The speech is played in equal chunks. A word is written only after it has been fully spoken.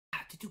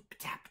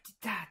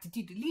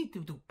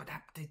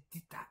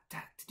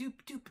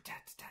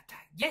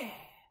Yeah.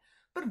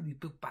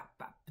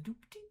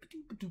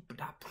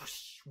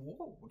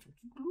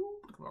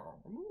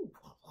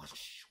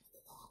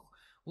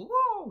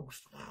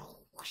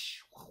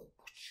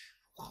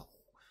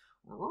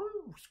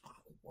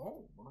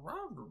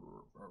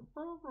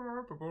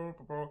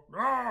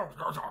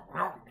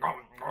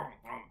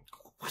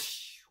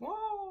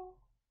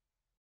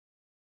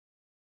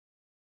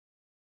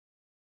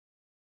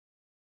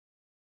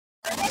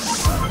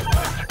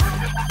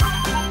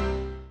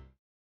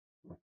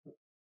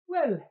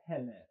 Well,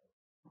 hello.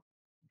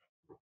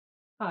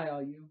 Hi,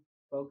 all you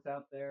folks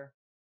out there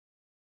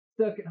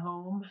stuck at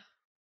home,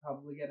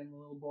 probably getting a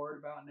little bored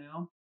about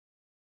now.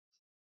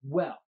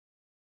 Well,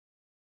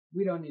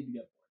 we don't need to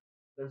get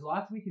bored. There's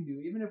lots we can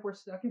do, even if we're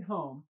stuck at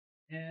home.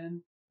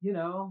 And,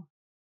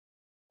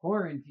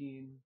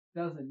 quarantine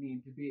doesn't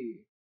need to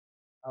be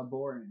a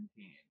boring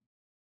teen.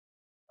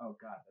 Oh,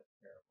 God, that's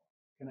terrible.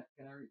 Can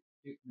I read?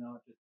 No,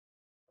 just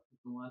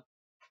the one.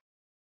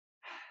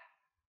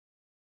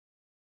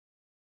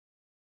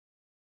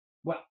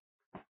 Well,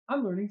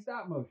 I'm learning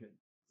stop motion.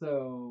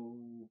 So,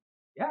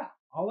 yeah,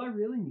 all I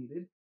really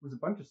needed was a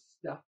bunch of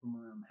stuff from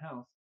around the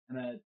house and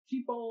a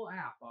cheap old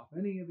app off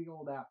any of the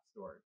old app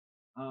stores.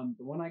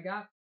 The one I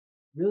got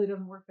really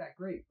doesn't work that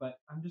great, but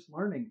I'm just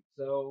learning,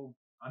 so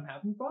I'm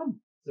having fun.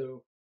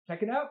 So,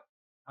 check it out.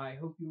 I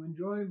hope you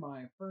enjoy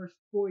my first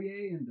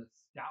foray into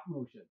stop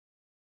motion.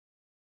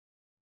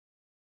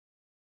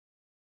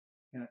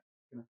 Can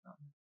I stop?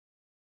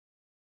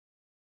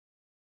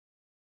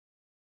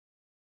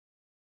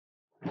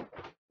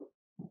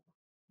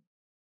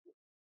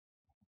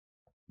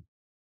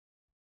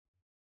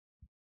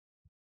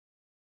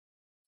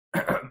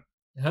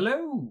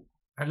 Hello.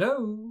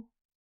 Hello.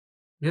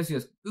 Yes.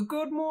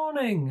 Good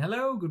morning.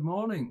 Hello. Good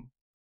morning.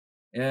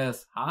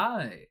 Yes.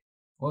 Hi.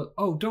 Well,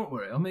 oh, don't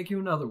worry. I'll make you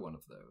another one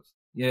of those.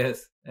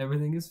 Yes.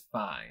 Everything is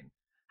fine.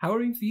 How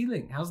are you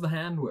feeling? How's the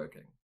hand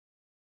working?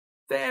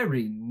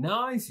 Very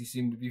nice. You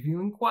seem to be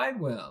feeling quite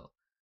well.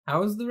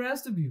 How is the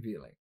rest of you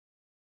feeling?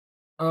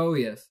 Oh,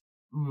 yes.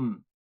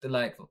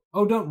 Delightful.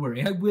 Oh, don't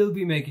worry. I will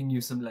be making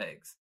you some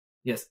legs.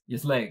 Yes,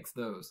 legs,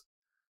 those.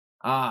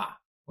 Ah,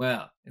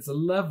 well, it's a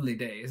lovely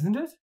day, isn't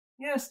it?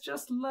 Yes,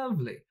 just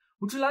lovely.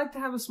 Would you like to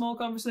have a small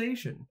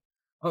conversation?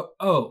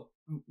 Oh,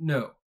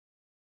 no.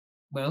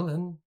 Well,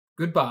 then,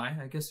 goodbye.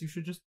 I guess you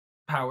should just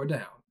power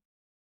down.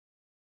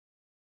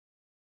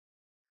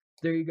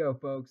 There you go,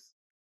 folks.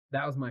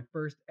 That was my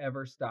first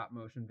ever stop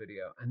motion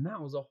video, and that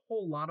was a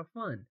whole lot of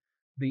fun.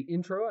 The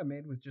intro I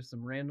made with just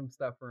some random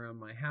stuff around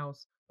my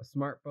house, a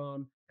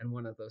smartphone, and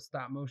one of those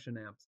stop motion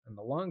apps. And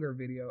the longer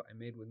video I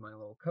made with my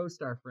little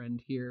co-star friend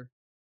here,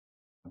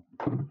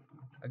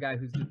 a guy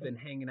who's just been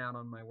hanging out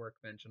on my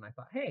workbench, and I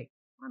thought, hey,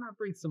 why not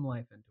breathe some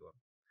life into him?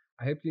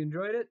 I hope you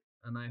enjoyed it,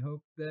 and I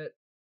hope that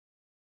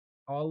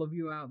all of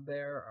you out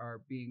there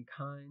are being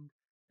kind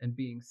and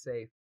being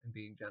safe and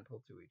being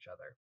gentle to each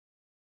other.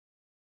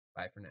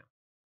 Bye for now.